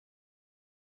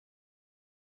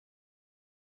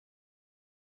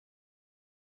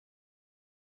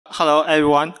Hello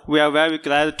everyone, we are very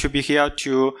glad to be here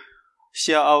to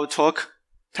share our talk,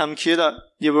 Timekiller,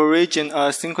 leveraging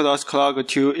a synchronous clock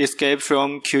to escape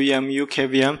from QEMU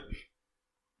KVM.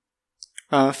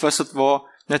 First of all,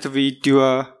 let me do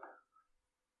a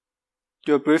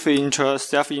brief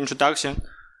self-introduction.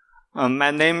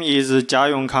 My name is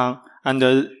Jia Yongkang, and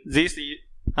this is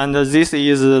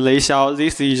Lei Xiao,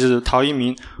 this is Tao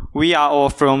Yiming. We are all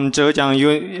from Zhejiang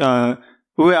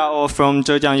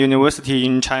University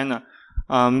in China.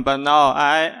 But now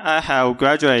I have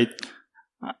graduated,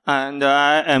 and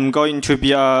I am going to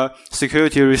be a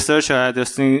security researcher at the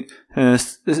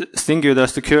Singular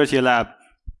Security Lab.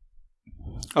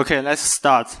 Okay, let's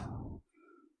start.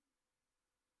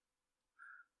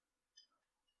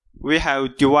 We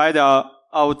have divided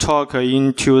our talk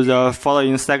into the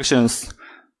following sections.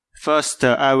 First,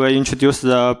 I will introduce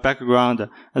the background.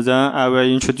 Then I will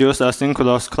introduce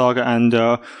asynchronous clock and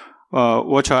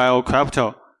virtual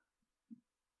crypto.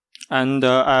 And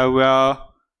I will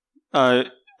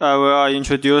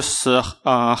introduce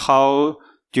how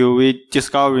do we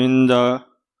discover the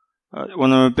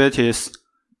vulnerabilities.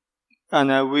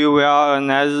 And we will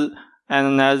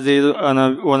analyze these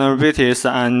vulnerabilities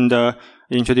and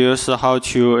introduce how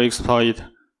to exploit.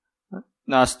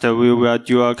 Last, we will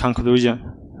do a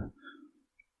conclusion.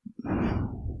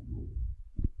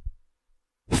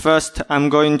 First, I'm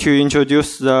going to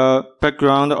introduce the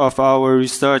background of our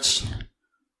research.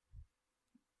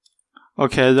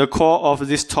 Okay, the core of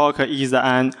this talk is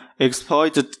an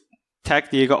exploit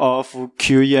tactic of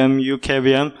QEMU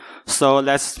KVM. So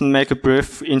let's make a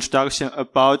brief introduction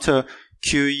about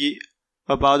QEMU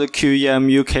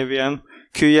KVM.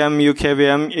 QEMU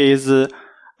KVM is a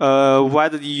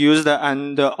widely used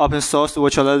and open source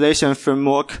virtualization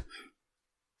framework.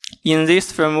 In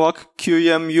this framework,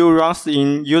 QEMU runs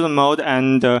in user mode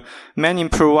and many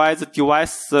provides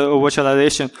device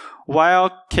virtualization,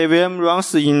 while KVM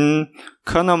runs in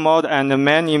kernel mode and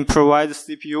many provides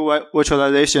CPU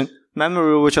virtualization,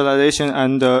 memory virtualization,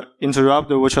 and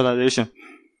interrupt virtualization.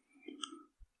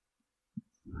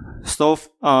 So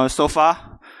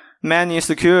far, many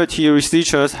security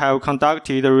researchers have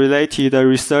conducted related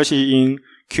research in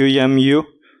QEMU.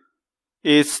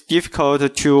 It's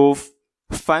difficult to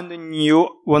find new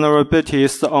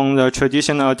vulnerabilities on the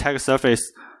traditional attack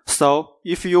surface. So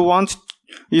if you want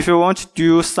to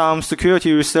do some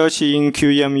security research in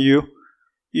QEMU,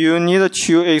 you need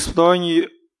to explore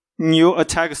new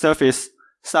attack surface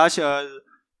such as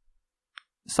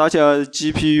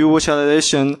GPU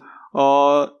virtualization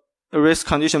or race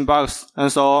condition bugs and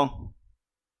so on.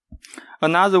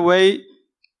 Another way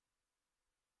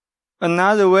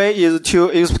is to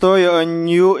explore a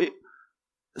new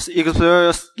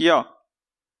explorer skill,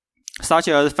 such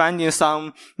as finding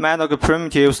some malloc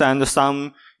primitives and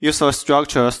some useful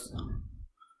structures.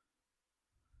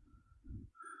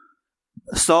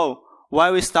 So,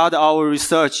 why we start our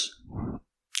research?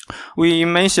 We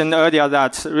mentioned earlier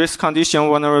that race condition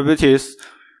vulnerabilities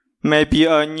may be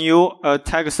a new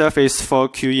attack surface for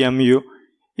QEMU.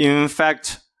 In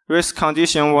fact, race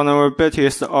condition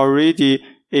vulnerabilities already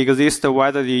exist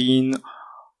widely in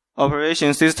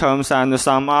operation systems and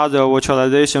some other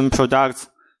virtualization products,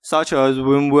 such as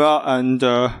VMware and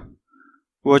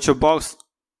VirtualBox.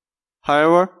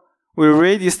 However, we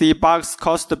rarely see bugs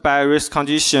caused by race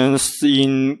conditions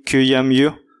in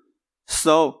QEMU.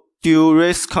 So, do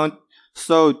race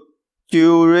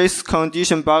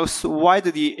condition bugs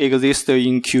widely exist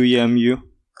in QEMU?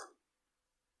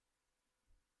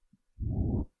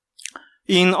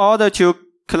 In order to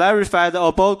clarify the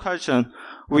above question,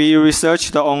 we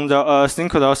researched on the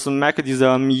asynchronous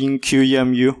mechanism in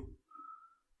QEMU.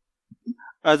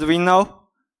 As we know,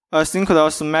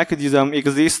 asynchronous mechanism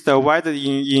exists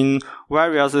widely in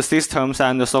various systems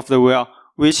and software,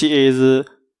 which is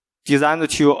designed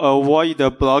to avoid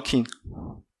blocking.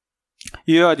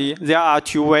 Usually, there are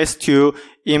two ways to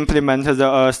implement the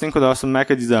asynchronous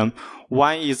mechanism.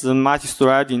 One is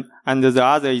multi-threading, and the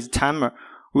other is timer,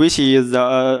 which is the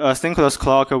asynchronous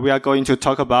clock we are going to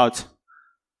talk about.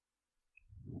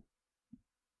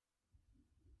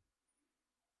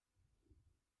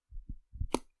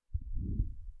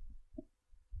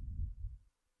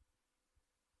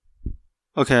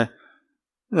 Okay.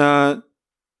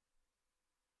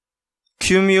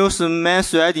 QEMU's main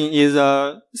threading is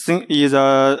a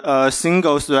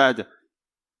single thread.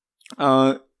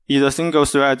 Is a single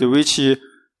thread which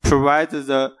provides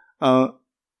the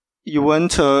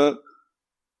event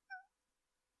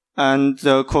and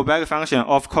the callback function,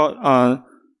 of course,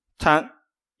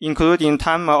 including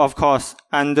timer, of course,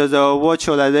 and the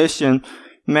virtualization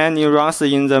mainly runs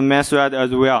in the main thread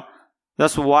as well.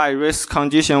 That's why race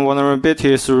condition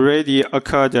vulnerabilities already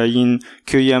occurred in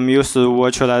QEMU's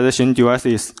virtualization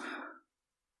devices.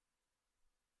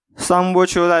 Some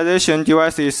virtualization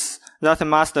devices that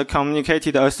must communicate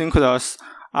asynchronous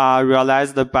are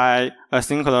realized by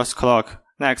asynchronous clock.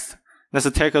 Next,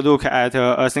 let's take a look at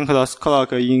asynchronous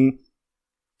clock in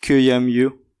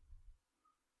QEMU.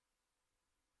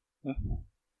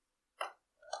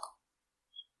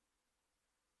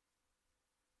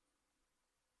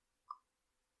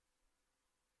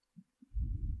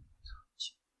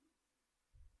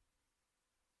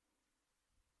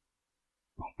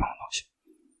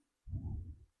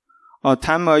 A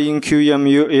timer in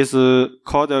QEMU is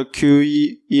called a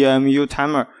QEMU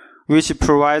timer, which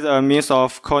provides a means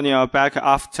of calling a back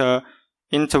after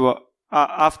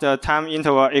time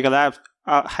interval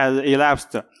has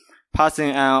elapsed, passing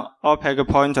an opaque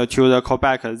pointer to the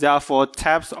callback. There are 4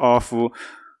 types of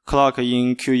clock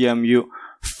in QEMU.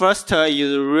 First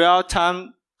is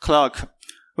real-time clock,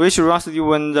 which runs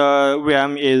when the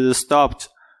VM is stopped.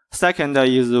 Second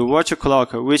is virtual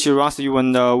clock, which runs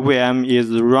when the VM is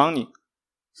running.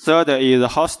 Third is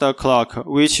host clock,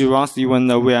 which runs when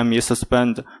the VM is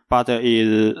suspended, but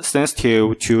is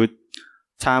sensitive to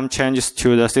time changes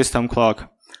to the system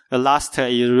clock. The last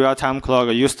is real-time clock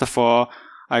used for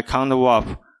account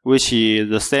warp, which is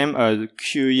the same as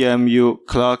QEMU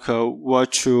clock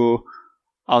virtual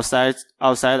outside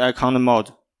account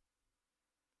mode.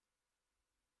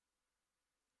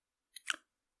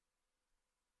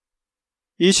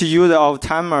 Each user of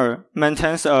timer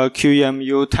maintains a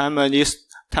QEMU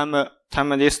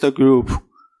timer list group.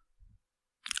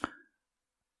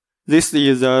 This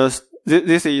is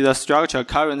a structure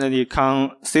currently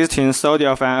consisting solely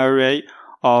of an array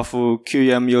of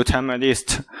QEMU timer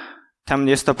list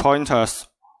pointers,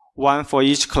 one for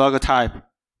each clock type.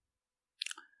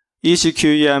 Each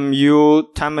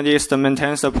QEMU timer list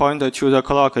maintains a pointer to the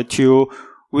clock to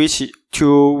which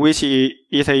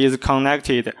it is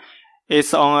connected.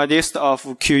 It's on a list of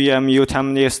QEMU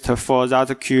time list for that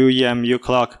QEMU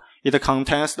clock. It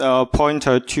contains a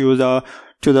pointer to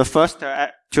the first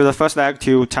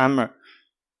active timer.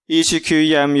 Each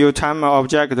QEMU timer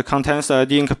object contains a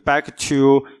link back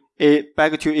to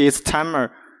its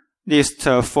timer list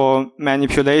for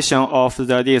manipulation of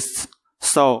the lists.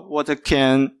 So, what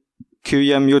can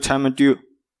QEMU timer do?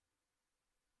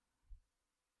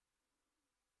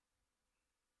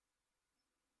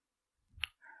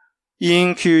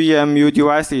 In QEMU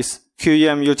devices,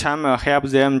 QEMU timer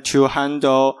helps them to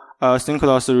handle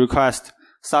asynchronous requests,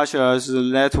 such as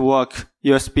network,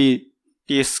 USB,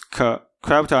 disk,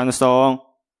 crypto, and so on.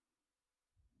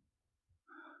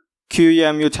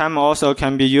 QEMU timer also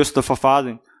can be used for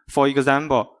fuzzing. For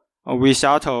example,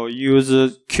 WeShuttle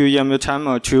uses QEMU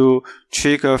timer to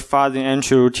trigger fuzzing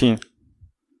entry routine.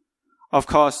 Of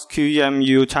course,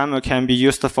 QEMU timer can be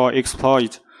used for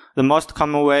exploit. The most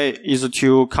common way is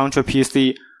to control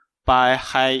PC by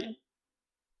hijacking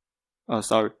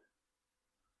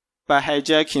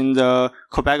the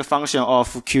callback function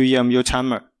of QEMU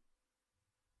timer.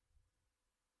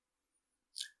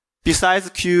 Besides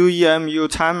QEMU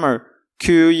timer,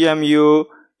 QEMU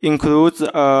includes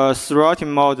a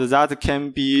throttling mode that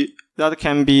can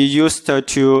be used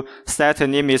to set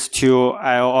limits to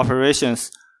I/O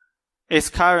operations. It's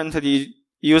currently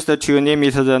used to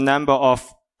limit the number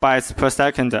of bytes per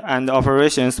second and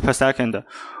operations per second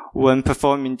when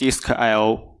performing disk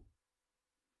I/O.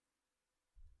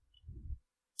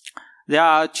 There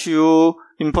are 2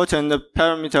 important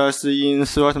parameters in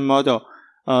throttling model.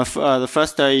 The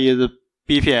first is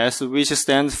BPS, which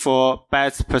stands for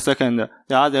bytes per second.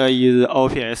 The other is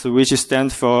OPS, which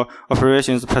stands for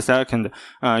operations per second.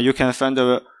 You can find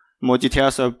more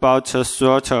details about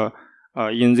throttle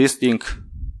in this link.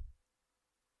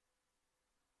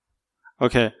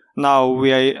 Okay, now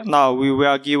we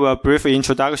will give a brief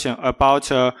introduction about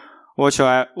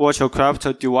virtual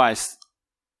crypto device.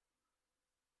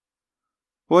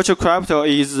 Virtual crypto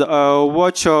is a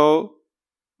virtual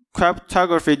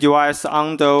cryptography device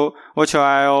under Virtual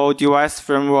I/O device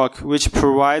framework, which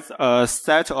provides a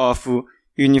set of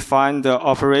unified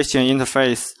operation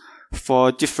interface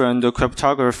for different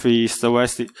cryptography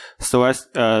services.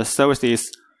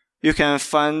 You can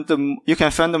find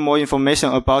more information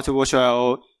about Virtual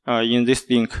I/O in this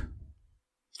link.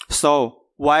 So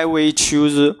why we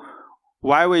choose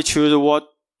what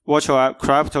virtual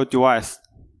crypto device?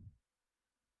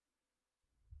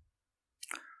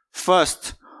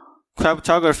 First,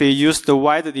 cryptography used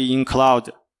widely in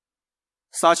cloud,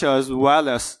 such as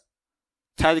wireless,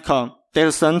 telecom,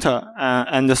 data center,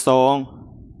 and so on.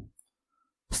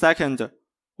 Second,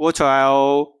 virtual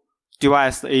I/O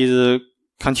device is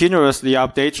continuously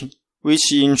updating,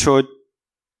 which introduced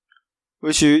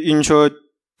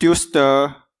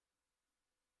the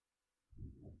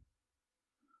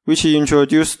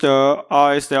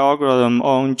RSA algorithm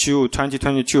on June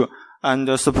 2022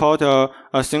 and support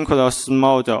asynchronous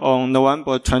mode on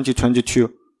November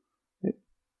 2022.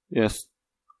 Yes.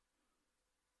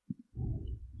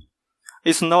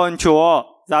 It's known to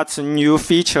all that new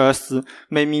features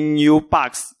may mean new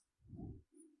bugs.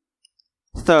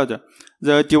 Third,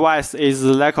 the device is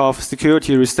lack of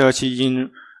security research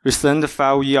in recent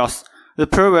 5 years. The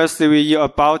previous theory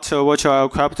about virtual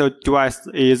crypto device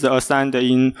is assigned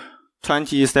in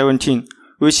 2017,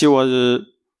 which was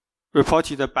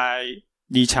reported by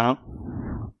Li Qiang.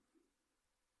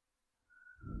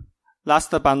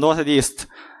 Last but not least,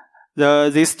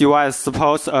 this device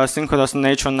supports asynchronous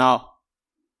nature now.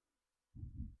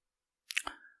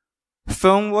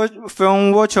 From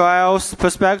virtual's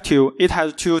perspective, it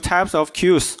has two types of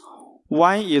queues.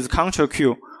 One is control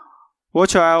queue.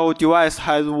 Virtual device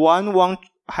has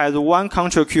one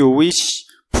control queue which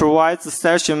provides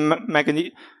session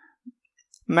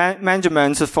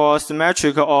management for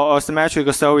symmetric or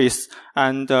asymmetric service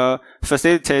and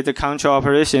facilitate control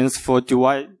operations for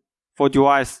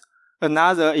device.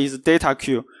 Another is data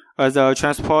queue, the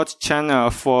transport channel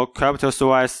for crypto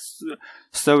service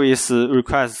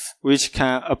requests, which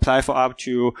can apply for up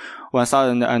to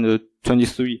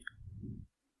 1023.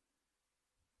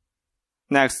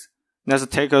 Next, let's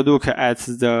take a look at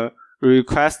the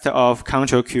request of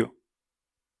control queue.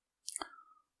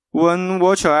 When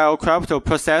virtual crypto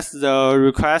processes the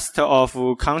request of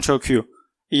control queue,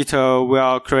 it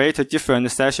will create different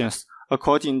sessions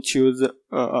according to the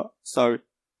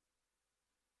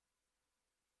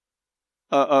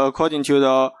according to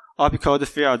the opcode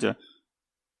field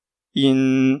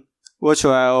in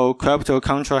virtual crypto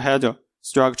control header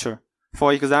structure.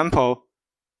 For example,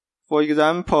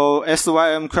 SYM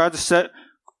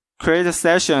create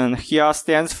session here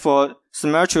stands for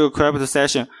symmetric crypto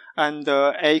session, and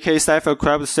AK cipher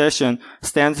crypto session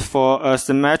stands for a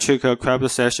symmetric crypto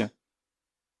session.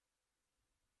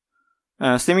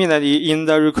 Similarly, in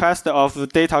the request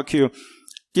of data queue,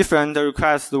 different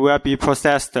requests will be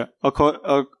processed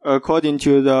according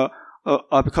to the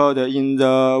opcode in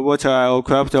the virtual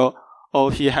crypto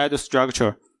OP header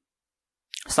structure,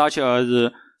 such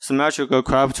as symmetric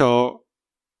crypto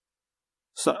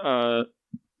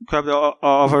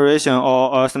operation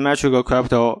or asymmetric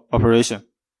crypto operation.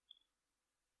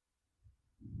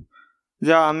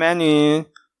 There are many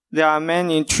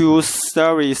tool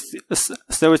services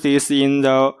in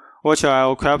the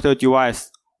virtual crypto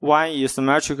device. One is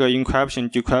symmetric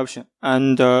encryption,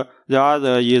 and the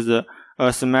other is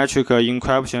asymmetric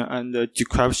encryption and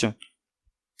decryption.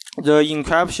 The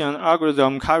encryption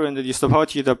algorithm currently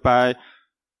supported by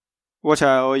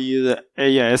virtual is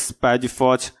AES by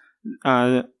default,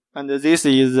 and this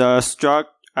is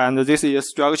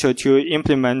structured to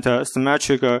implement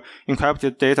symmetric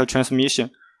encrypted data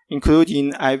transmission,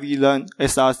 including IV-LAN,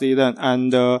 SRC-LAN,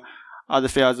 and other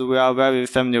fields we are very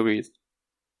familiar with.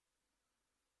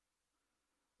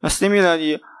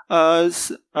 Similarly,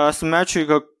 symmetric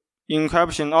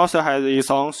encryption also has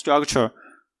its own structure,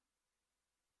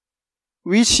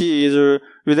 which is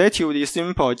relatively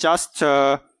simple, just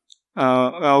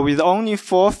with only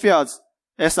 4 fields: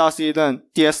 SRC-LAN,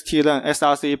 DST-LAN,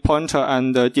 SRC pointer,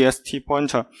 and DST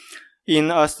pointer.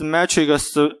 In a symmetric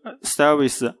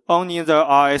service, only the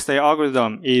RSA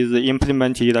algorithm is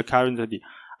implemented currently,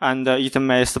 and it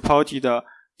may support the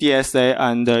DSA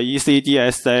and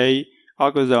ECDSA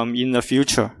algorithm in the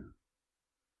future.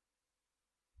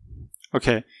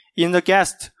 Okay, in the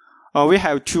guest, we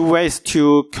have 2 ways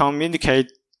to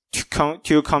communicate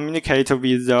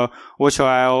with the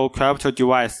virtual crypto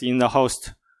device in the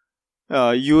host.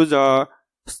 User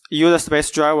space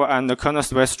driver and kernel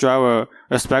space driver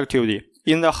respectively.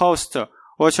 In the host,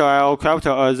 virtual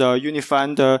crypto as a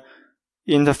unified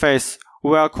interface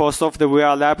will call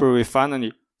software library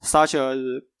finally, such as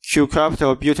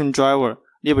QCrypto built-in driver,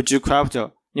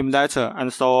 libgcrypto, libletter,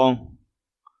 and so on.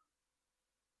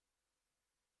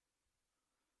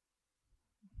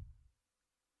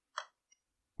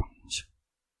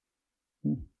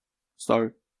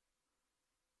 Sorry.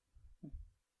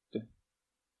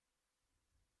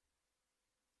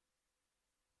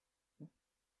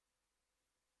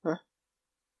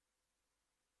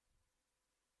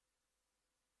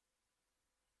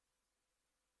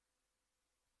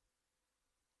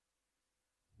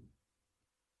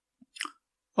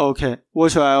 Okay,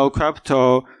 virtual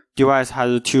crypto device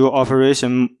has 2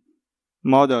 operation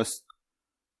models.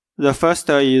 The first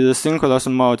is synchronous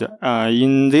mode.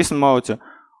 In this mode,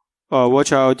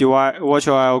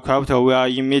 virtual crypto will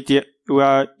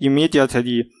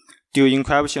immediately do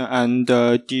encryption and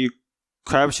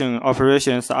decryption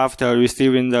operations after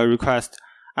receiving the request,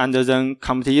 and then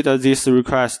complete this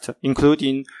request,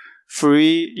 including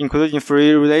free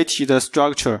related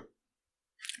structure.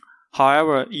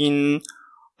 However, in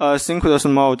asynchronous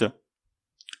mode,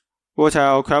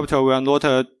 virtual crypto will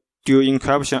not do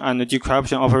encryption and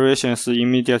decryption operations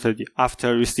immediately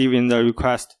after receiving the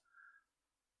request,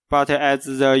 but adds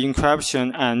the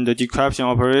encryption and decryption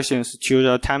operations to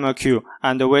the timer queue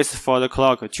and waits for the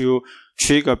clock to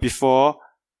trigger before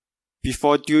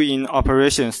doing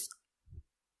operations.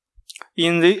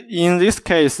 In this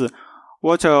case,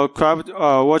 virtual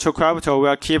crypto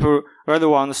will keep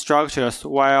relevant structures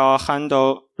while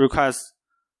handle requests.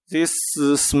 This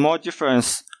small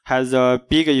difference has a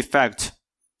big effect.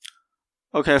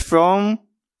 Okay, from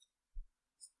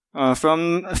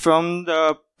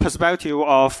the perspective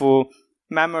of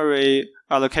memory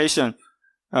allocation,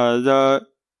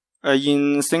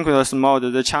 in synchronous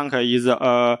mode, the chunk is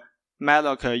a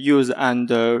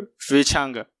malloc-use-free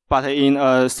chunk, but in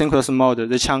asynchronous mode,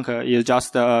 the chunk is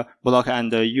just a block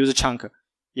and use chunk.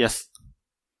 Yes.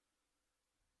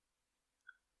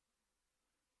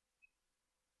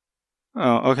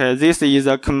 Okay, this is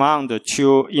a command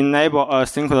to enable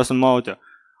asynchronous mode.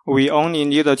 We only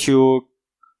need to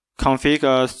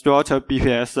configure throttle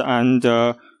BPS and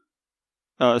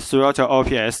throttle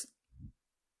OPS.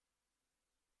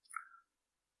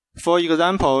 For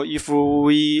example, if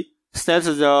we set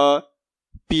the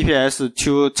BPS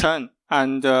to 10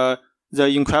 and the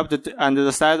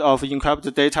size of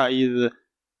encrypted data is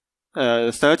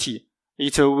 30,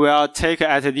 it will take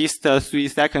at least 3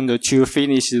 seconds to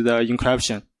finish the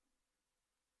encryption.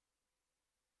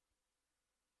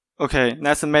 Okay,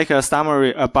 let's make a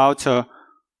summary about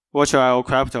virtual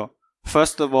crypto.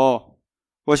 First of all,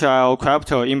 virtual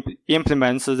crypto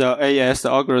implements the AES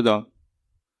algorithm,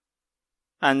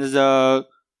 and the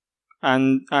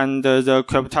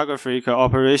cryptographic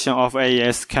operation of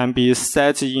AES can be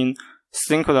set in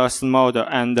synchronous mode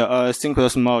and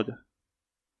asynchronous mode.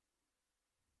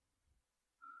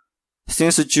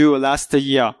 Since June last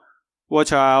year,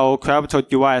 virtual crypto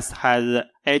device has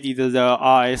added the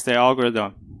RSA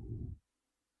algorithm.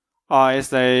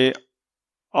 RSA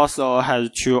also has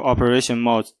 2 operation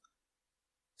modes,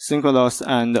 synchronous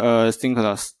and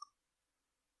asynchronous.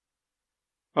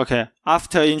 Okay,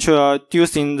 after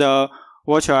introducing the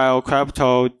virtual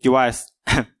crypto device,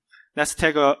 let's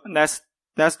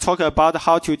talk about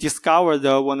how to discover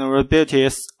the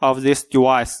vulnerabilities of this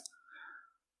device.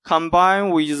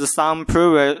 Combined with some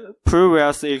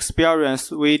previous experience,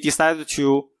 we decided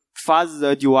to fuzz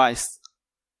the device.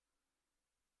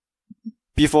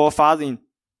 Before fuzzing,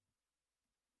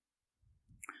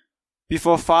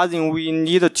 we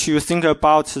need to think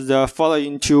about the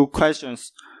following 2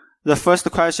 questions. The first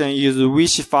question is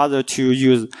which fuzzer to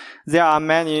use. There are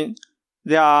many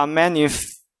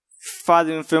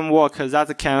fuzzing frameworks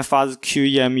that can fuzz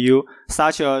QEMU,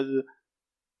 such as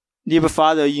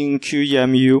libfuzzer in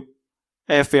QEMU,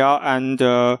 FL, and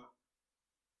our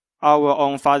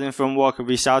own fuzzing framework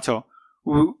vShuttle.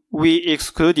 We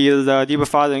excluded the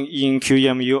libfuzzing in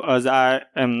QEMU as I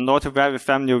am not very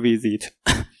familiar with it.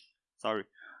 Sorry.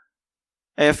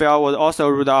 AFL was also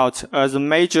ruled out as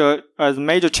major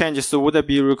changes would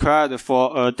be required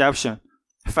for adoption.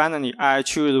 Finally, I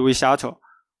choose vShuttle,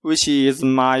 which is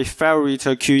my favorite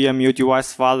QEMU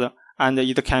device fuzzer, and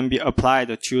it can be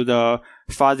applied to the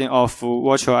fuzzing of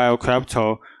virtual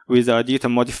crypto with a little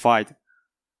modified.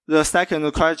 The second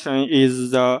question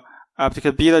is the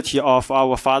applicability of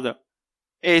our fuzzer.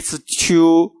 It's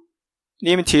too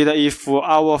limited if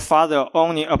our fuzzer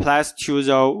only applies to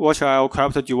the virtual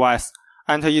crypto device,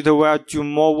 and it will do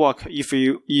more work if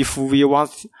we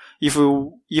want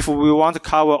to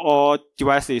cover all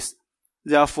devices.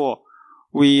 Therefore,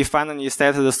 we finally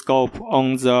set the scope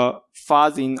on the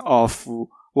fuzzing of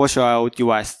virtual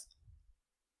device.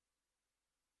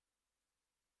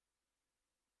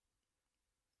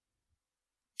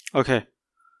 Okay.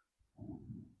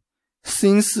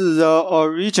 Since the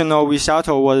original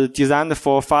vShuttle was designed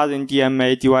for fuzzing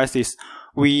DMA devices,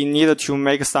 we need to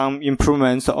make some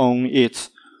improvements on it.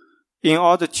 In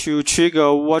order to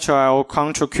trigger virtual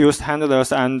control queues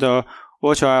handlers and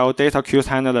virtual data queues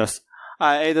handlers,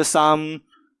 I added some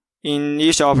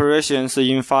initial operations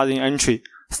in fuzzing entry,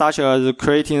 such as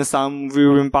creating some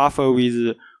viewing buffer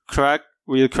with correct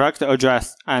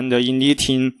address and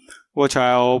initting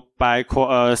virtual by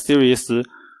a series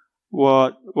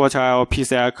virtual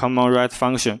PCI command write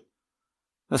function.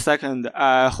 The second,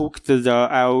 I hooked the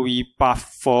IOV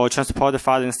buff for transport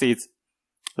fuzzing seeds.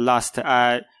 Last,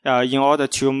 I in order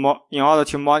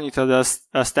to monitor the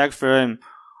stack frame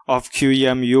of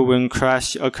QEMU when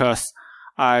crash occurs,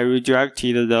 I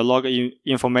redirected the log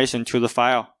information to the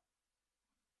file.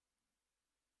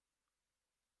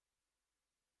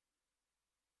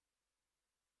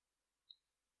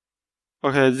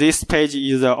 Okay, this page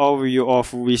is an overview of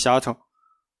vShuttle,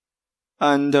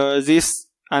 and this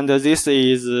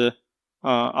is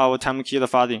our Timekiller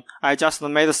fuzzing. I just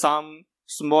made some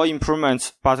small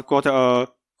improvements, but got a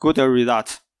good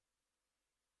result.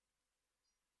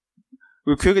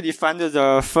 We quickly found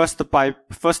the first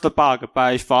bug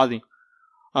by fuzzing.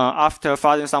 After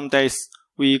fuzzing some days,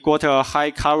 we got a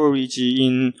high coverage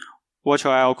in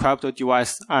virtual crypto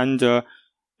device, and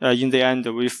in the end,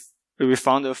 we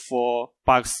found 4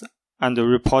 bugs and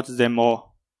report them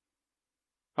all.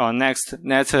 Next,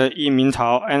 let Yiming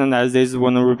analyze these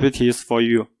vulnerabilities for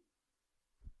you.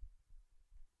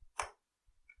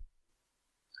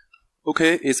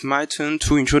 Okay, it's my turn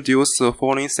to introduce the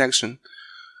following section.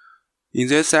 In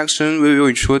this section, we will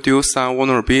introduce some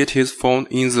vulnerabilities found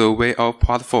in the way of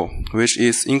part 4, which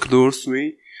includes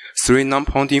three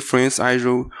non-pointing frames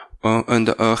issue and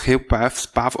a heap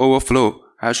buff overflow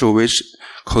issue, which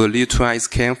could lead to an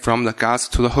escape from the guards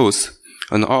to the host.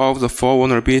 And all of the 4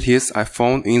 vulnerabilities are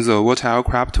found in the volatile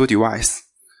crypto device.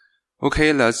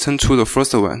 Okay, let's turn to the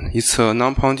first one. It's a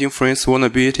non-pointing frames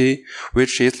vulnerability,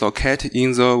 which is located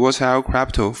in the volatile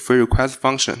crypto free request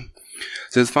function.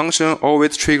 This function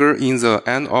always triggers in the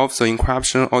end of the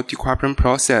encryption or decryption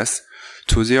process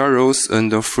to zeros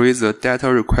and freeze the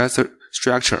data request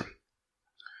structure.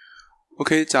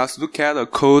 Okay, just look at the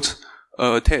code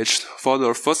attached. For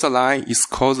the first line, it's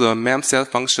called the memset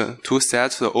function to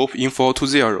set the op info to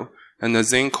 0, and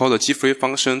then call the gfree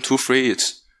function to free it.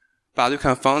 But you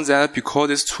can find that because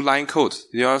it's 2-line code,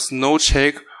 there's no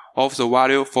check of the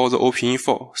value for the op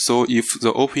info. So if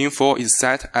the op info is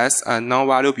set as a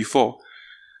non-value before,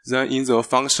 then in the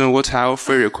function volatile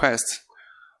free request,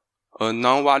 a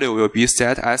non-value will be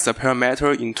set as a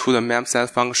parameter into the memset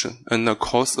function and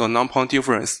cause a non-point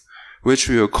difference, which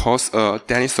will cause a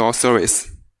dinosaur service.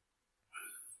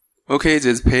 Okay,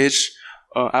 this page,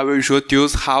 I will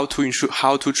introduce how to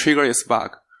trigger this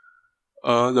bug.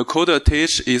 The code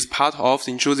attached is part of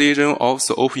the introduction of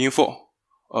the op info.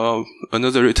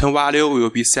 Another return value will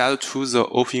be set to the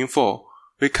op info.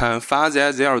 We can find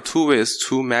that there are 2 ways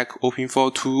to make op info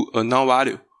to a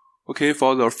non-value. Okay,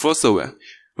 for the first one,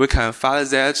 we can find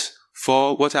that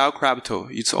for volatile crypto,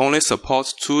 it only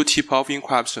supports 2 types of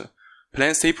encryption,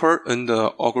 plain simple and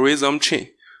the algorithm chain.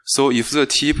 So if the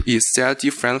type is set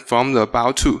different from the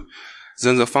bar 2,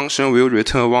 then the function will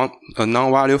return a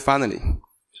non-value finally.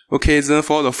 Okay, then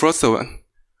for the first one,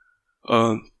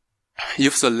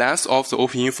 if the length of the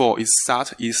op info is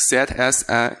set as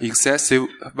an excessive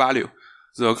value,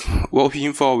 the op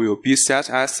info will be set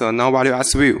as a non-value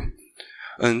as well.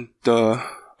 And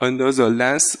under the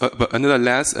length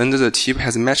and the type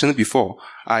as mentioned before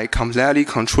are completely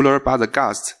controlled by the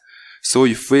guards. So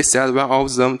if we set one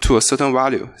of them to a certain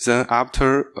value, then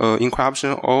after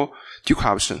encryption or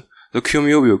decryption, the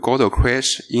QEMU will go to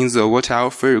crash in the volatile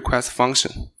free request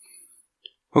function.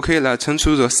 Okay, let's turn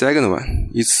to the second one.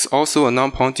 It's also a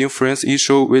non-pointing frames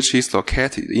issue which is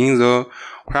located in the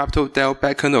crypto.dev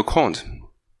backend account.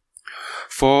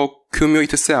 For QEMU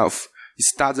itself, it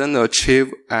doesn't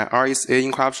achieve an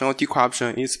RSA encryption or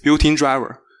decryption in its built-in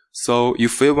driver. So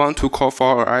if we want to call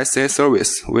for an RSA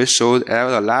service, we should add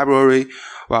a library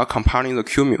while compiling the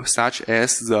QEMU, such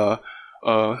as the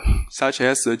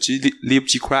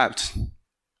glibgcrypt.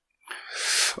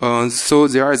 So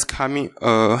there is coming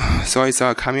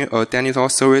a dinosaur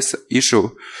service issue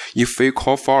if we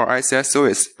call for RSA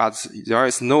service, but there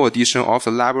is no addition of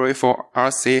the library for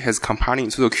RSA has compiling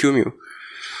to the QEMU.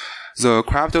 The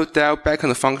crypto.dev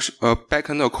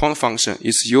backend account function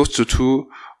is used to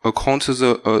record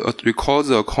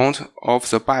the account of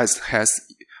the bytes has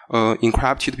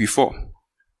encrypted before.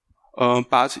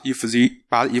 But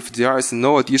if there is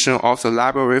no addition of the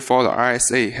library for the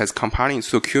RSA has compiling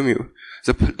to the QEMU,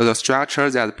 the structure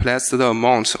that places the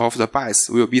amount of the bytes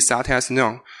will be set as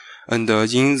none. And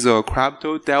in the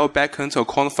crypto.dev backend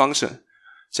account function,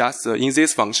 just in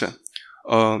this function,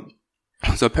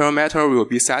 the parameter will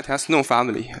be set as none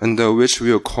family, and which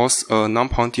will cause a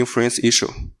non-pointing frames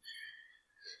issue.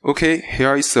 Okay,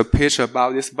 here is a page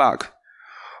about this bug.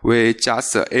 We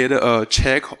just add a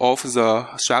check of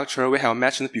the structure we have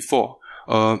mentioned before,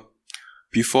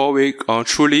 before we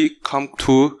truly come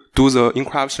to do the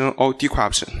encryption or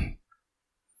decryption.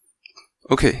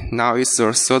 Okay, now it's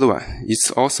the third one.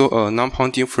 It's also a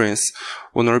non-pointing frames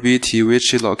vulnerability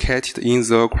which is located in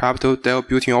the crypto.dev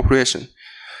built-in operation.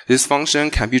 This function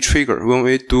can be triggered when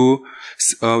we do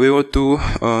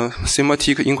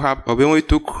semantic encryption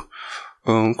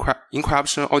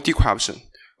or decryption.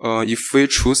 If we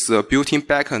choose the built-in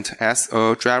backend as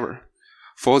a driver.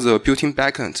 For the built-in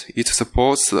backend, it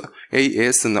supports the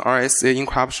AES and the RSA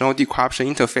encryption or decryption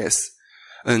interface.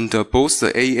 And both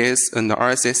the AES and the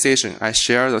RSA session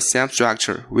share the same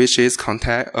structure, which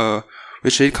contain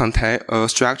a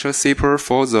structure zipper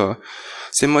for the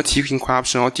semantic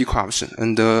encryption or decryption,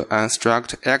 and an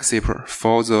unstruct X zipper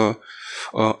for the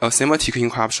semantic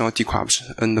encryption or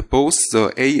decryption. And both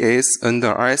the AES and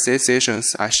the RSA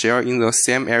sessions are shared in the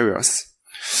same areas.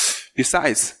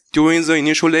 Besides, during the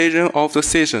initialization of the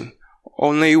session,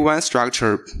 only one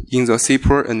structure in the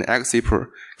zipper and X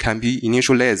zipper can be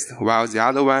initialized, while the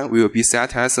other one will be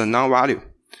set as a non-value.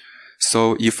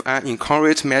 So if an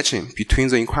incorrect matching between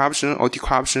the encryption or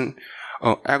decryption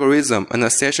algorithm and the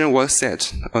session was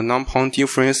set, a non-point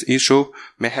difference issue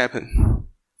may happen.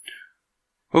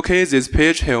 Okay, this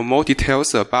page has more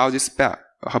details about this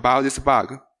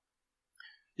bug.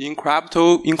 In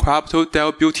Crypto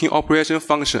Del built-in operation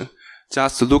function,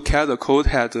 just look at the code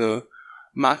at the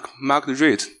marked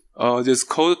red. This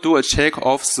code do a check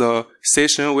of the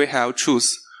session we have choose,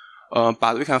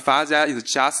 but we can find that it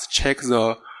just check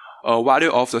the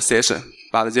value of the session,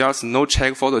 but there's no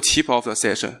check for the type of the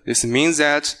session. This means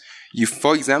that if,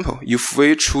 for example, if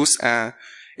we choose an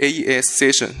AES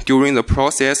session during the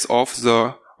process of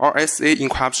the RSA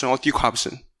encryption or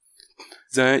decryption,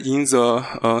 then in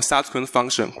the subsequent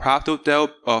function, Crypto Del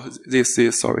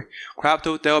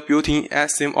built-in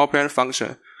asym operand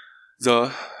function,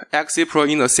 the X zipper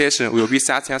in the session will be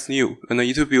set as new, and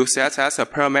it will be set as a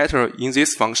parameter in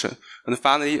this function. And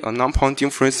finally, a non-point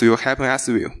difference will happen as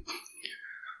well.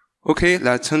 Okay,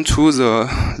 let's turn to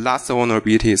the last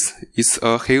vulnerabilities. It's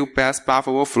a heap-based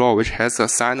buffer overflow which has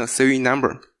assigned a CV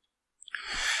number.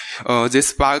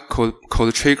 This bug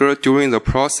could trigger during the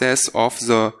process of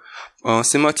the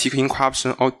semantic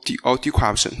encryption or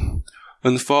decryption.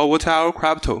 And for volatile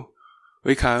crypto,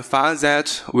 we can find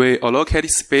that we allocate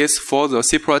space for the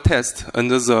separate test and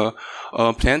the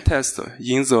plain test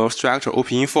in the structure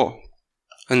OpenInfo.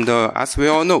 And as we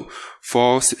all know,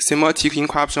 for semantic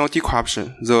encryption or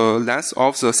decryption, the length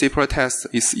of the separate test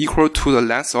is equal to the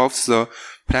length of the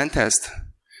plain test.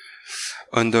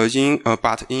 And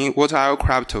but in volatile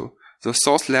crypto, the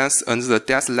source length and the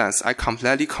depth length are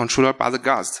completely controlled by the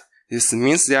guest. This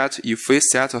means that if we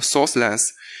set a source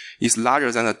length is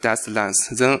larger than the depth length,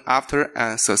 then after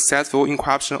a successful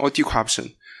encryption or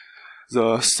decryption,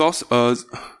 the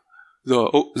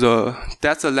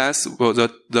depth length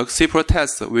the separate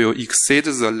test will exceed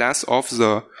the length of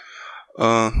the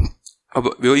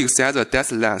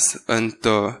depth length and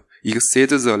exceed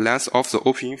the length of the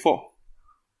OpenInfo.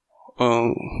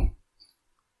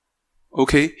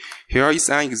 Okay, here is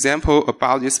an example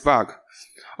about this bug.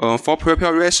 For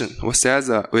preparation, we set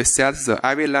the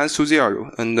IV length to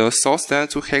 0 and the source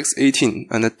length to hex 18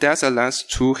 and the data length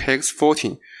to hex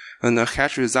 14 and the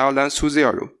hash result length to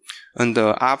 0. And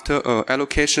after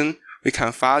allocation, we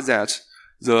can find that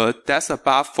the data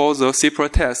buff for the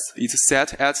separate test is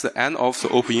set at the end of the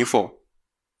OpenInfo,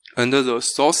 and the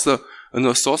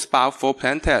source buff for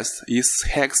plain test is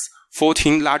hex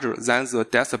 14 larger than the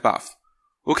data buff.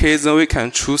 Okay, then we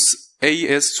can choose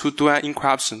AES to do an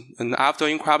encryption, and after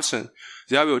encryption,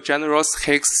 there will generate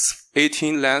hex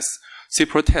 18 length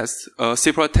separate test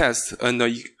and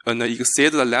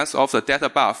exceed the length of the data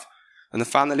buff, and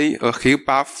finally a heap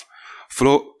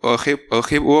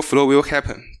overflow will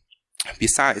happen.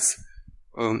 Besides,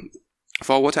 for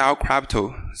volatile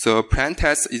crypto, the plain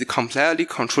text is completely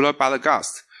controlled by the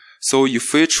guest. So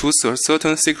if we choose a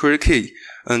certain secret key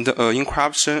and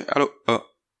encryption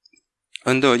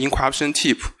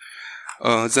tip,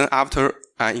 then after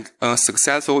a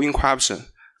successful encryption,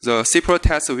 the separate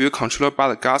text will be controlled by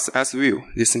the guest as well.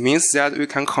 This means that we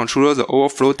can control the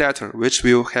overflow data, which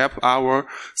will help our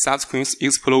subsequent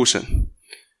exploitation.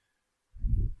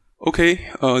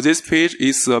 Okay, this page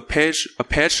is a patch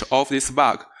of this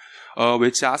bug. We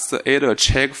just add a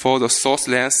check for the source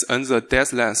length and the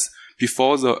depth length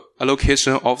before the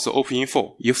allocation of the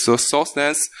OpenInfo. If the source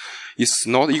length is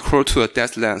not equal to the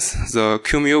depth length, the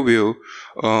QEMU will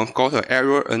got an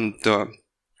error and the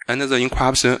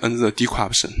encryption and the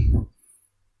decryption.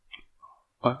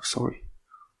 Sorry.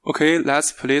 Okay,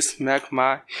 let's please make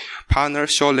my partner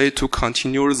shortly to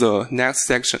continue the next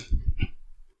section.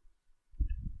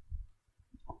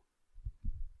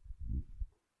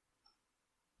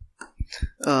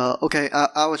 Okay,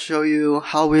 I will show you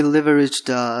how we leverage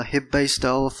the heap-based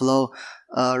overflow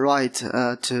right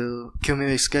to QEMU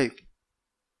escape.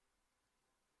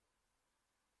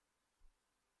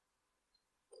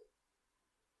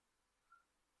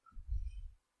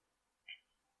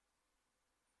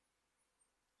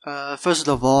 First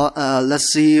of all,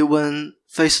 let's see when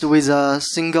faced with a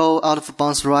single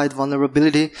out-of-bounds write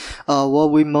vulnerability,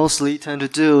 what we mostly tend to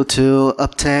do to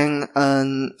obtain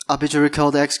an arbitrary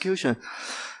code execution.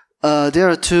 There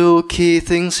are two key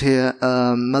things here,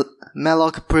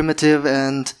 malloc primitive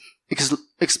and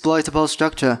exploitable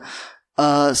structure.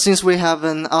 Since we have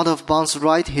an out-of-bounds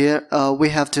write here, we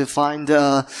have to find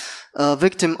a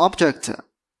victim object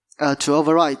to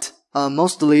overwrite.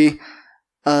 Mostly,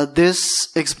 these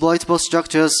exploitable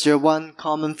structures share one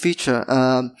common feature.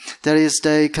 That is,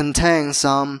 they contain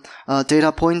some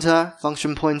data pointer,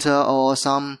 function pointer, or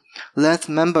some length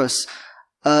members.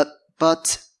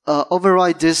 But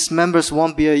override these members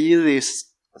won't be an easy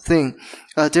thing.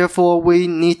 Therefore, we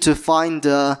need to find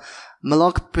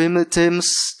malloc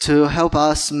primitives to help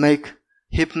us make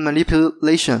heap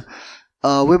manipulation.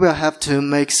 We will have to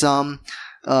make some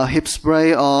heap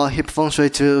spray or heap function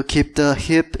to keep the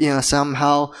heap in a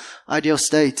somehow ideal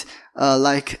state,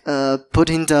 like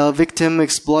putting the victim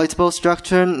exploitable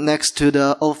structure next to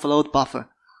the overflow buffer.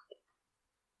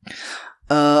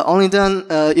 Only then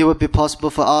it would be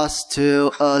possible for us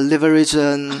to leverage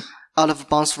an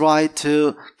out-of-bounds write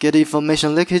to get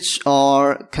information leakage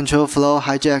or control flow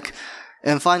hijack,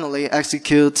 and finally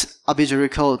execute arbitrary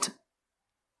code.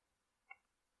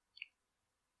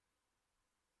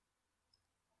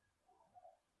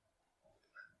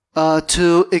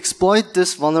 To exploit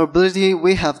this vulnerability,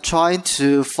 we have tried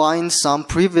to find some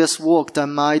previous work that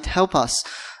might help us.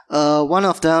 One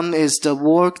of them is the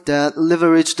work that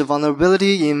leveraged the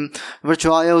vulnerability in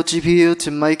virtual GPU to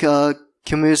make a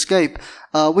QEMU escape.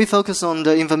 We focus on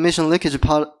the information leakage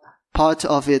part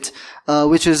of it,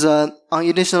 which is an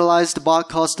uninitialized bug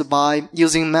caused by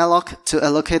using malloc to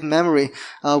allocate memory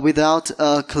without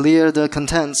clear the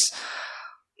contents.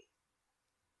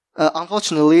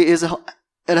 Unfortunately,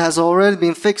 it has already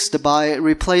been fixed by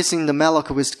replacing the malloc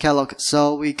with calloc,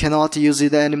 so we cannot use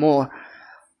it anymore.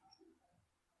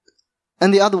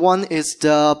 And the other one is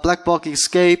the black box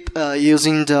escape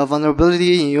using the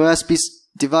vulnerability in USB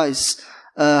device.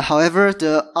 However,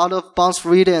 the out-of-bounds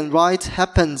read and write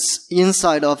happens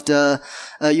inside of the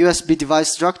USB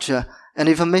device structure, and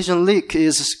information leak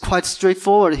is quite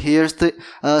straightforward here,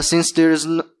 since there is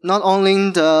not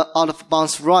only the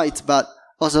out-of-bounds write, but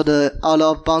also the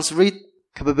out-of-bounds read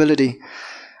capability,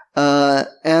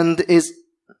 and it's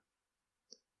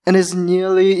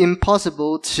nearly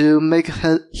impossible to make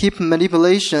heap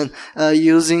manipulation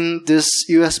using this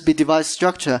USB device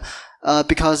structure,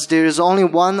 because there is only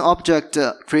one object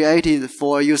created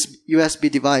for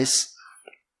USB device.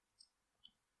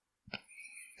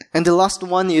 And the last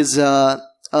one is a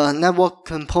network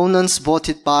component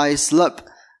supported by SLUP,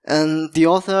 and the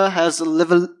author has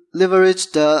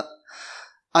leveraged the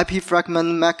IP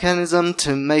fragment mechanism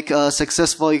to make a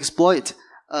successful exploit.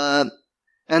 And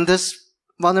this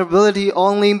vulnerability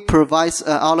only provides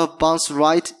an out-of-bounds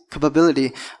write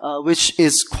capability, which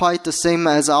is quite the same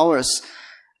as ours.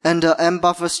 And the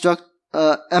M-buffer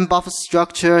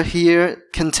structure here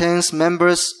contains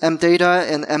members M-data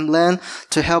and M-len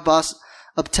to help us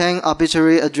obtain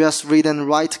arbitrary address read and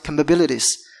write capabilities.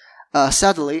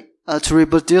 Sadly, to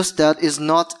reproduce that is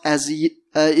not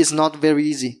very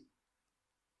easy.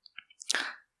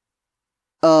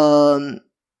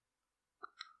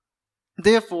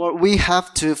 Therefore, we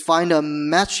have to find a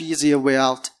much easier way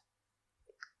out.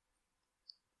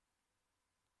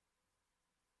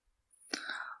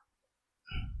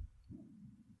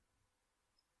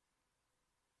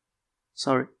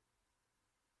 Sorry.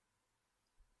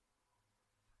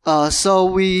 So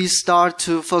we start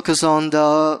to focus on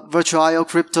the virtual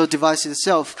crypto device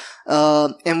itself,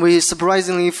 and we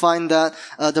surprisingly find that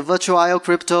the virtual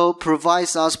crypto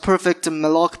provides us perfect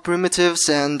malloc primitives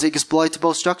and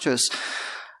exploitable structures.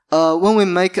 When we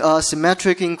make a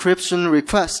symmetric encryption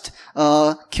request,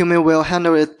 QEMU will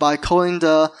handle it by calling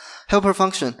the helper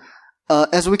function.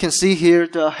 As we can see here,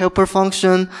 the helper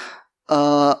function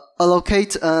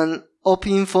allocates an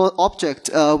OP-info object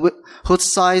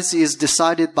whose size is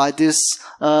decided by this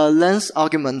length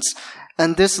arguments,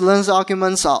 and these length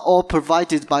arguments are all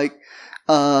provided by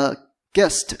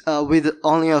guest with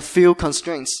only a few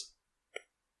constraints.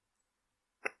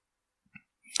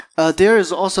 There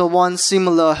is also one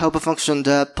similar helper function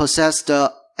that possesses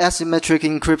the asymmetric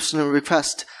encryption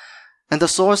request, and the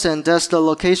source and destination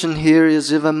location here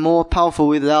is even more powerful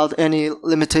without any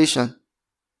limitation.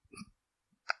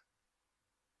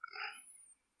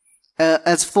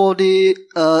 As for the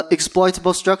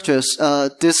exploitable structures,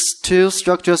 these two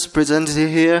structures presented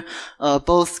here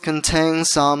both contain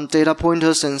some data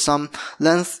pointers and some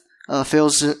length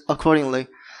fields accordingly.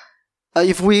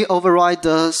 if we override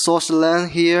the source len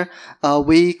here,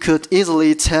 we could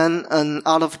easily turn an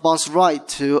out-of-bounds write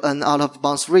to an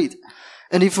out-of-bounds read.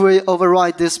 And if we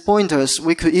override these pointers,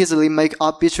 we could easily make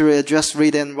arbitrary address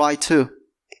read and write too.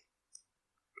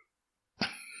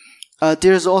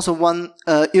 There's also one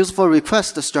useful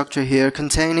request structure here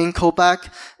containing callback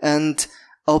and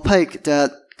opaque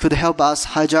that could help us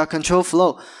hijack control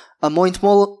flow. More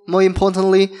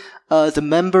importantly, the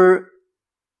member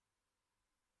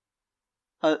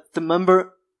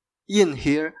in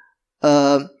here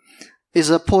is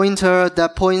a pointer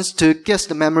that points to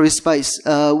guessed memory space,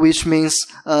 which means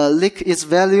leak its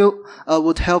value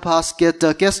would help us get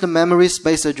the guessed memory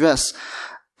space address.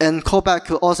 And callback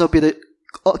could also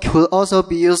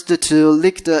be used to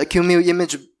leak the QEMU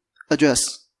image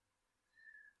address.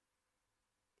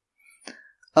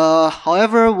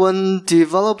 However, when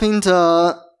developing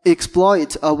the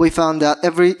exploit, we found that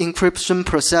every encryption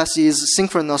process is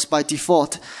synchronous by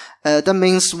default. That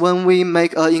means when we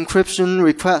make an encryption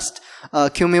request,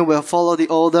 QEMU will follow the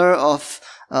order of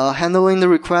handling the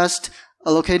request,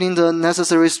 allocating the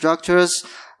necessary structures,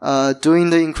 doing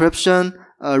the encryption,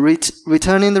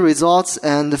 returning the results,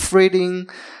 and freeing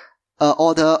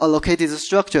all the allocated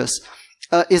structures.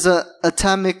 Is an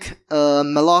atomic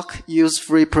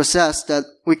malloc-use-free process that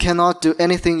we cannot do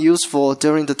anything useful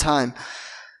during the time.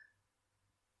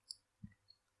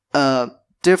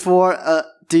 Therefore,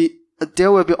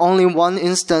 there will be only one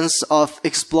instance of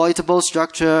exploitable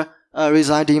structure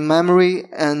residing in memory,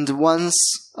 and once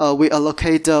we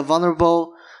allocate the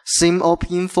vulnerable SIM-op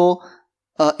info,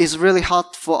 it's really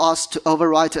hard for us to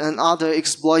overwrite another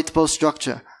exploitable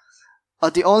structure.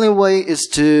 The only way is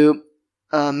to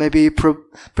maybe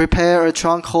prepare a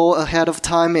trunk hole ahead of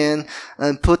time and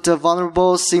put the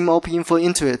vulnerable SIM-op info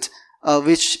into it,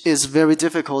 which is very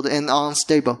difficult and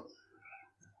unstable.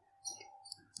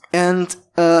 And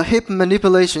heap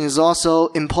manipulation is also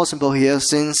impossible here,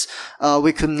 since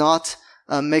we could not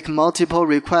make multiple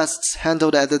requests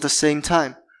handled at the same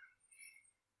time.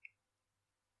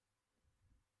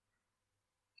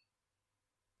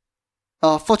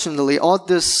 Fortunately, all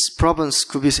these problems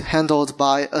could be handled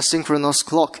by a synchronous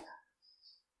clock.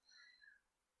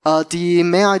 The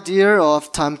main idea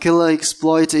of Timekiller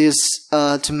exploit is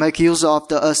to make use of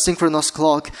the asynchronous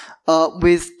clock.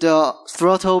 With the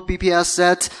throttle BPS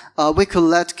set, we could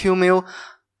let QEMU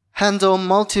handle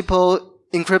multiple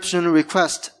encryption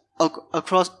requests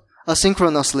across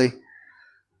asynchronously.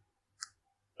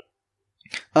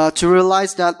 To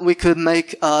realize that we could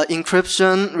make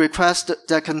encryption request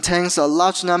that contains a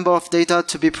large number of data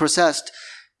to be processed,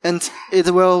 and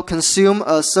it will consume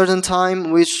a certain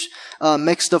time, which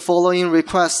makes the following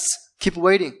requests keep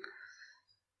waiting.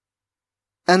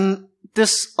 And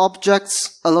these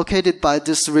objects allocated by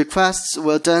these requests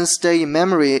will then stay in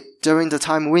memory during the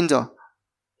time window.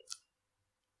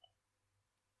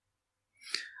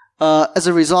 As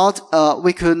a result,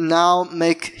 we could now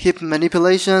make heap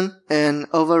manipulation and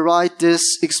override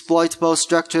these exploitable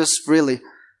structures freely.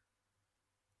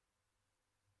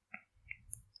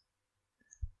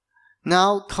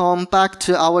 Now come back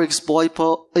to our exploit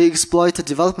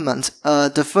development.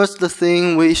 The first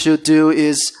thing we should do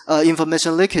is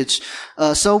information leakage.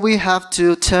 So we have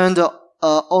to turn the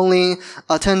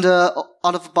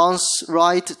out of bounds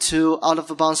write to out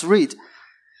of bounds read.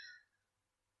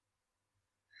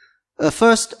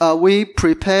 First, we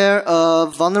prepare a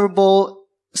vulnerable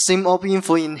SIM-op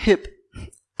info in heap,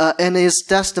 and its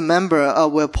test member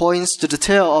will point to the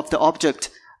tail of the object,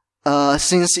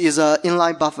 since it's an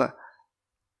inline buffer.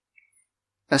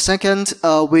 Second,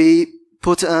 we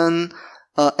put an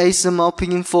asym-op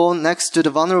info next to the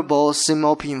vulnerable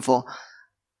SIM-op info,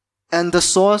 and the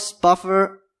source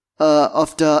buffer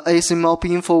of the asym-op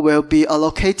info will be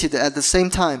allocated at the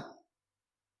same time.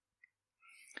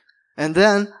 And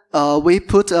then we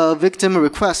put a victim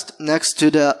request next to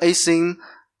the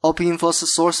asym-op info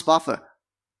source buffer.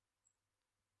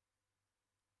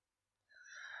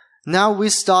 Now we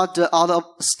start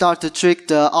to trick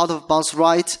the out of bounds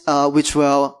write, which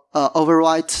will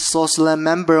overwrite source len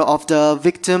member of the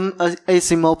victim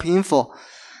asym-op info.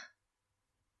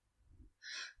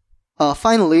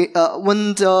 Finally,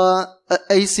 when the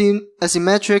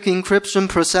asymmetric encryption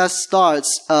process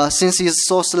starts, since its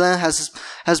source len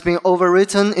has been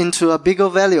overwritten into a bigger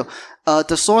value,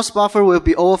 the source buffer will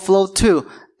be overflowed too,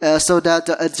 so that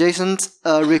the adjacent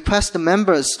request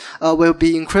members will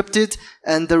be encrypted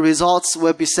and the results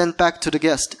will be sent back to the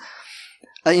guest.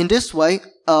 In this way,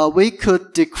 we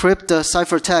could decrypt the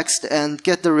ciphertext and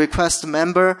get the request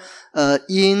member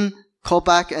in,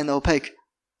 callback, and opaque.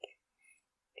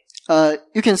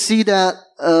 You can see that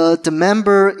the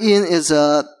member in is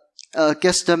a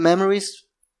guess the memory's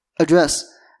address,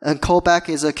 and callback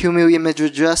is a QEMU image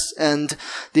address, and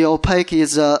the opaque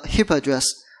is a heap address.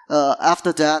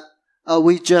 After that,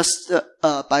 we just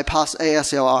bypass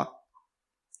ASLR.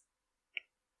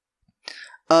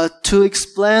 To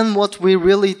explain what we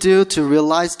really do to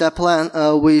realize that plan,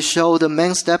 we show the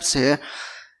main steps here.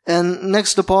 And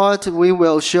next part, we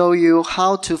will show you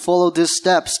how to follow these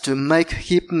steps to make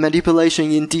heap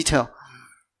manipulation in detail.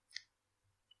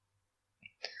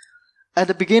 At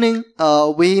the beginning,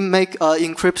 we make an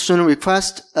encryption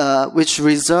request, which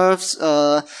reserves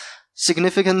a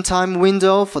significant time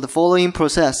window for the following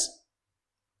process.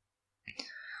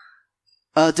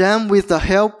 Then, with the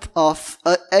help of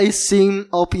async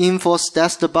op-info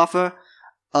stash buffer,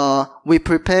 we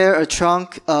prepare a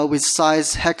trunk with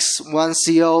size hex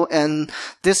 1CO, and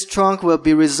this trunk will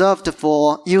be reserved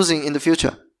for using in the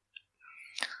future.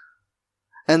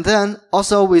 And then,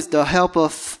 also with the help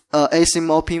of async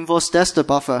op-info stash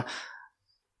buffer,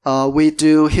 we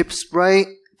do heap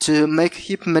spray to make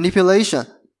heap manipulation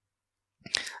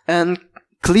and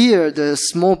clear the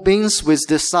small bins with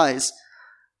this size.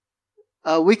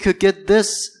 We could get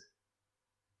this.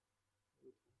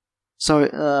 Sorry.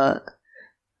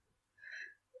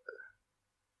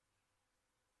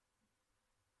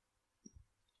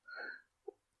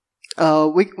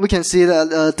 We can see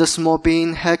that the small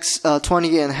bin hex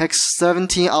 20 and hex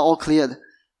 17 are all cleared.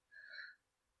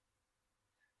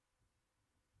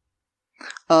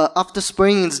 After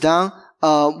spraying is done,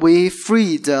 we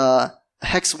free the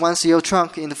hex 1CO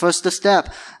trunk in the first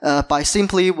step by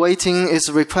simply waiting its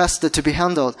request to be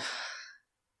handled.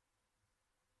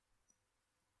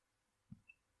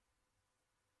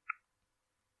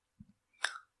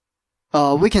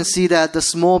 We can see that the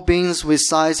small bins with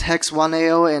size hex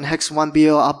 1AO and hex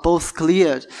 1BO are both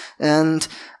cleared, and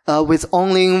with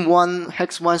only one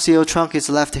hex 1CO trunk is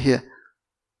left here.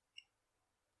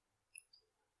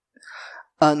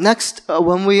 Next,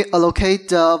 when we allocate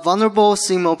the vulnerable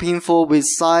SIM info with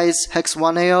size hex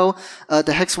 1AO,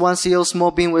 the hex 1CO small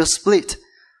bin will split.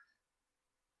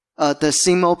 The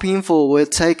SIM info will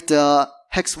take the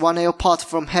hex 1AO part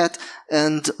from head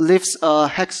and leaves a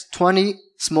hex 20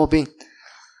 small bin.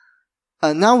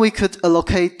 Now we could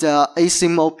allocate the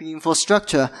async info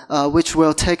structure, which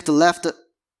will take the left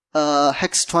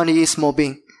hex 20 small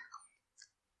bin.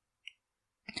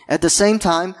 At the same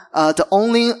time, the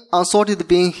only unsorted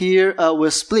bin here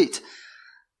will split,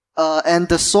 and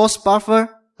the source buffer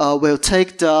will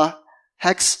take the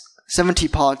hex 70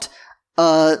 part.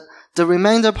 The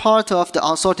remainder part of the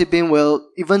unsorted bin will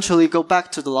eventually go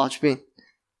back to the large bin.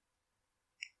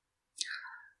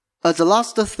 The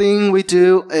last thing we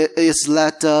do is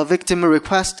let the victim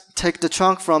request take the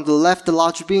trunk from the left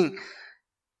large bin,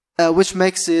 which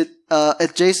makes it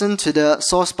adjacent to the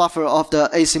source buffer of the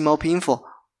async info.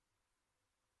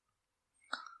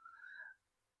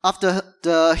 After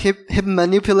the heap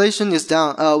manipulation is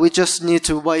done, we just need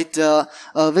to wait the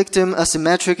victim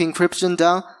asymmetric encryption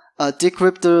down,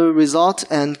 decrypt the result,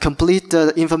 and complete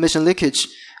the information leakage.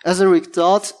 As a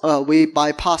result, we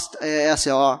bypassed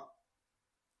ASLR.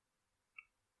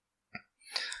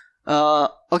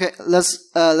 Okay,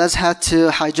 let's head to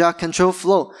hijack control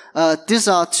flow. These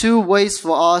are two ways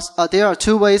for us. There are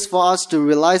two ways for us to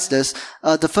realize this.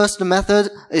 The first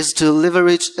method is to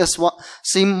leverage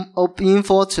SIM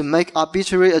info to make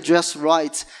arbitrary address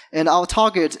write, and our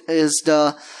target is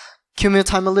the QEMU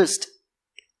timer list.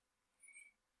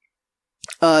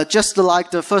 Just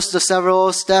like the first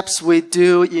several steps we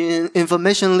do in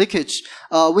information leakage,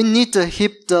 we need the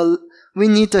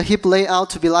heap layout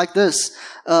to be like this.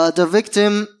 The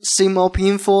victim SIM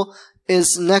info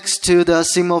is next to the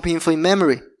SIM info in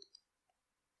memory.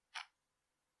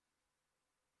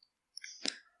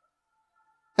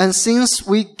 And since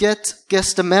we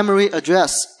guess the memory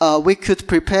address, we could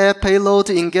prepare payload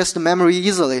in guess the memory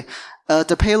easily.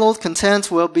 The payload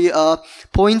content will be a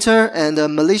pointer and a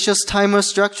malicious timer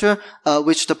structure,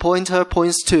 which the pointer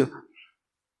points to.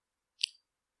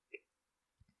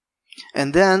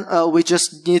 And then we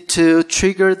just need to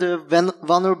trigger the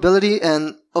vulnerability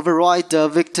and override the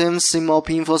victim's SIM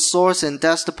info source and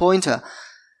dash the pointer,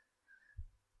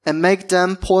 and make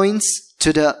them points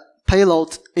to the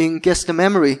payload in guess the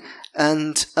memory,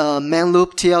 and main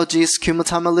loop TLG's QEMU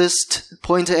timer list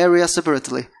pointer area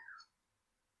separately.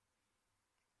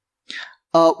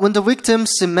 When the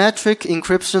victim's symmetric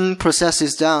encryption process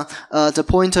is done, the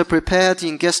pointer prepared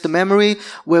in guess the memory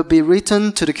will be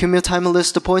written to the QEMU timer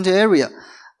list pointer area,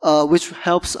 which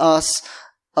helps us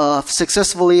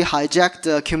successfully hijack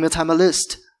the QEMU timer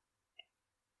list.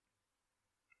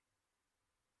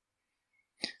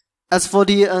 As for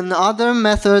the another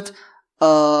method,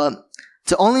 to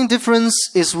The only difference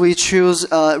is we choose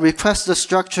request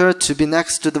structure to be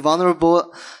next to the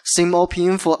vulnerable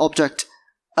SIM-op-info object.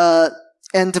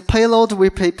 And the payload we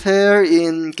prepare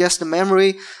in guest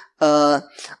memory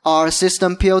are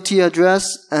system PLT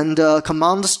address and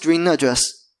command string address.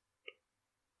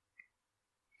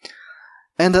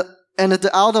 And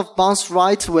the out-of-bounds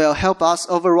write will help us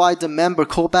override the member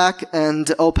callback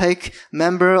and opaque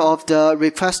member of the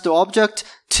request object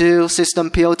to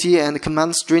system PLT and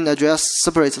command string address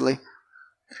separately.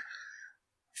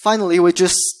 Finally, we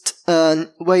just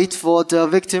wait for the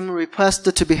victim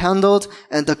request to be handled,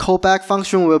 and the callback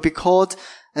function will be called,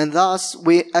 and thus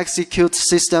we execute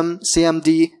system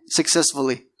CMD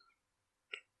successfully.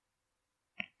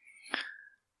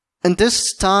 And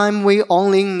this time, we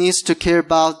only need to care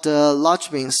about the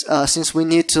large beans, since we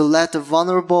need to let the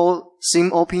vulnerable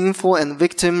SIM-op-info and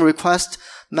victim request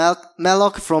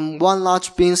malloc from one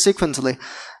large bean sequentially.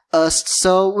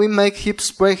 So we make heap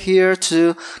spray here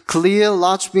to clear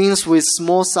large beans with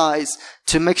small size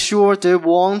to make sure they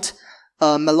won't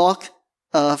malloc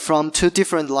from two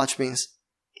different large beans.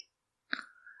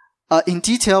 In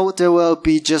detail, they will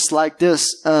be just like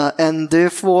this, and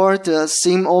therefore the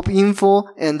SIM-op-info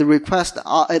and the request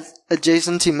are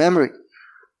adjacent in memory.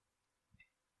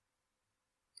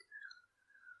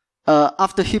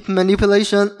 After heap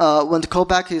manipulation, when the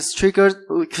callback is triggered,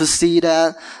 we can see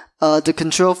that the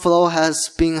control flow has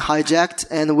been hijacked,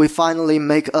 and we finally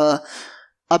make a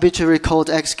arbitrary code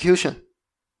execution.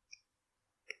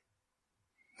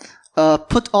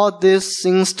 Put all these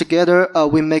things together,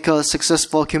 we make a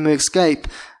successful QEMU escape.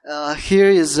 Here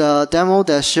is a demo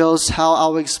that shows how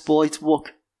our exploit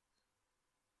works.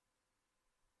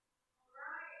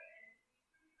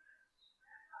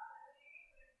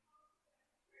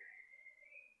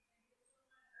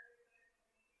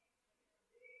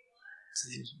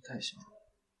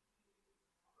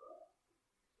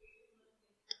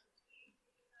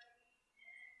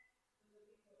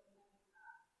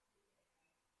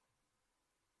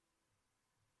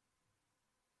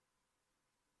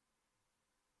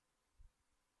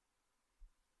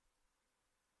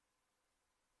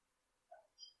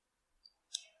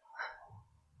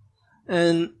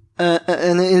 And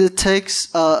it takes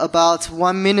about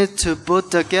 1 minute to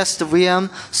boot the guest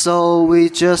VM, so we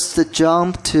just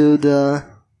jump to the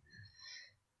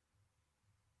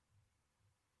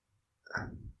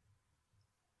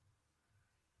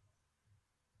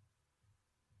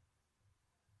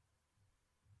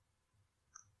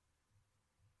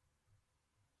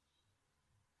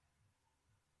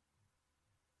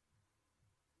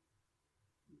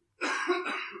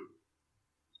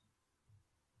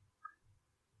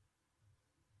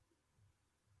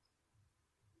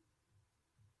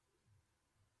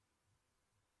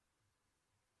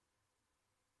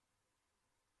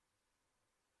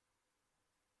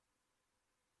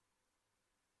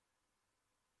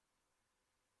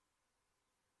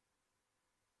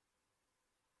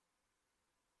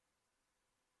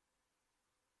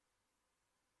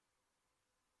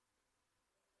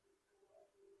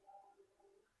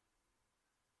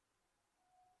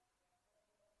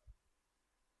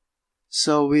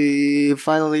So we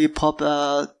finally pop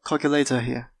a calculator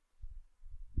here.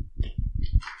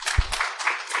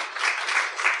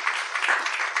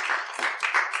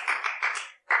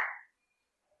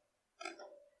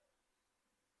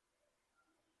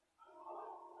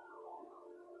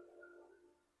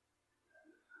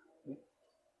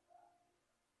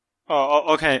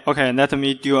 Oh, okay. Let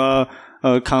me do a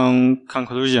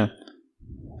conclusion.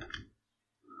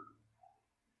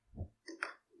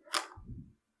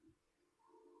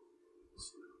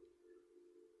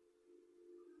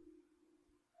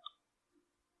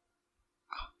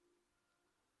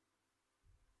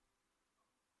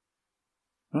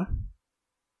 Huh?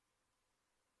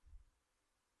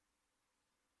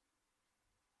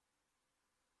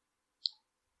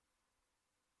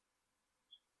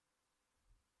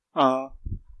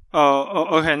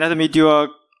 Okay, let me do a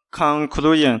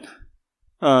conclusion.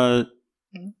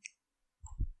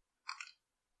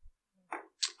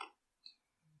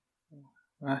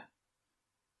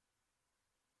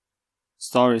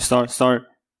 Sorry.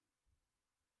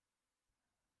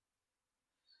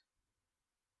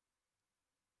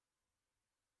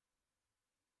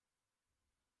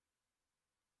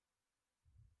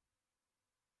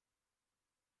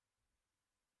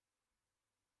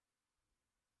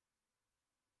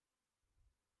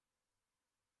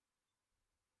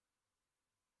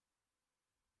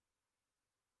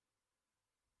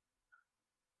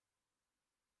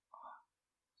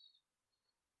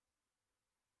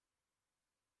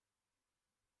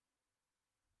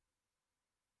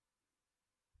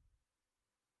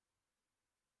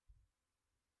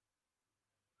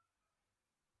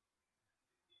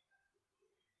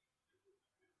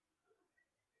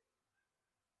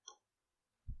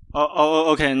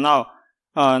 Okay.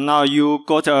 Now you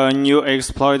got a new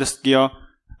exploit skill.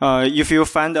 If you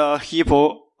find a heap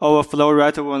overflow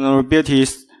rate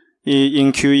vulnerabilities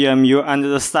in QEMU and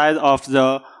the size of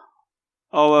the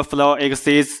overflow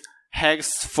exceeds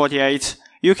hex 48,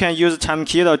 you can use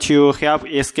Timekiller to help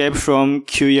escape from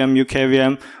QEMU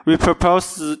KVM. We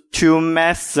propose two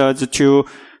methods to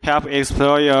help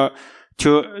exploit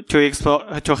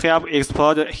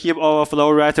heap overflow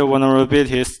rate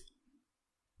vulnerabilities.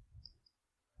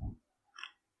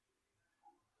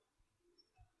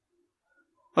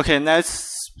 Okay,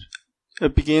 let's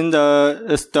begin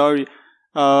the story.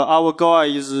 Our goal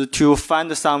is to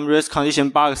find some race condition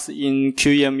bugs in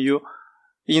QEMU.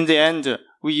 In the end,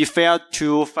 we failed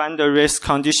to find the race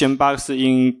condition bugs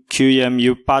in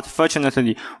QEMU, but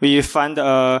fortunately, we found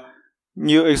a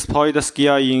new exploit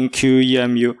skill in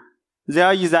QEMU.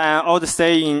 There is an old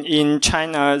saying in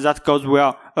China that goes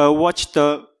well. Watch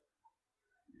the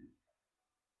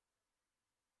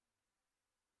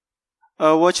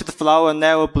flower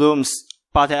never blooms,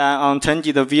 but an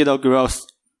untended weed grows.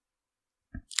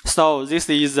 So this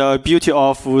is the beauty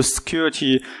of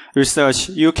security research.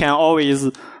 You can always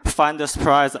find a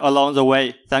surprise along the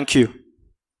way. Thank you.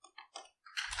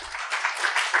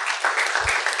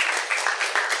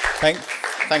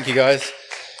 Thank you, guys.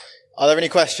 Are there any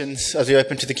questions as we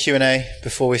open to the Q&A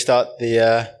before we start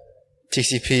the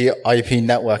TCP IP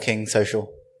networking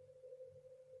social?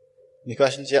 Any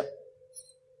questions? Yep.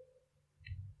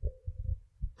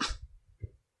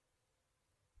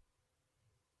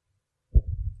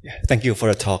 Yeah, thank you for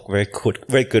the talk.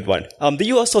 Very good one. Do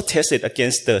you also test it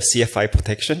against the CFI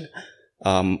protection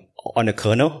on the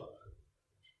kernel?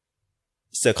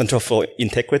 The control flow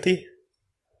integrity?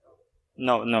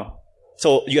 No.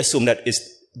 So you assume that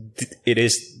it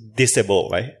is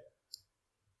disabled, right?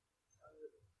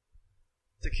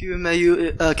 The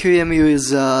QEMU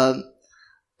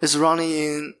is running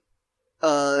in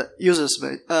user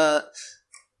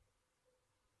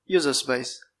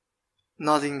space,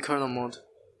 not in kernel mode.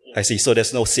 I see. So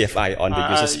there's no CFI on the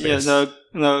user space. Yeah,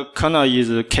 the kernel is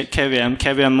KVM.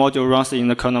 KVM module runs in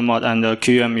the kernel mode, and the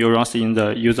QEMU runs in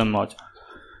the user mode.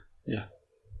 Yeah.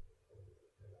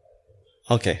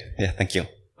 Okay. Yeah. Thank you.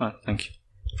 Thank you.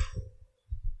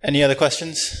 Any other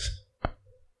questions?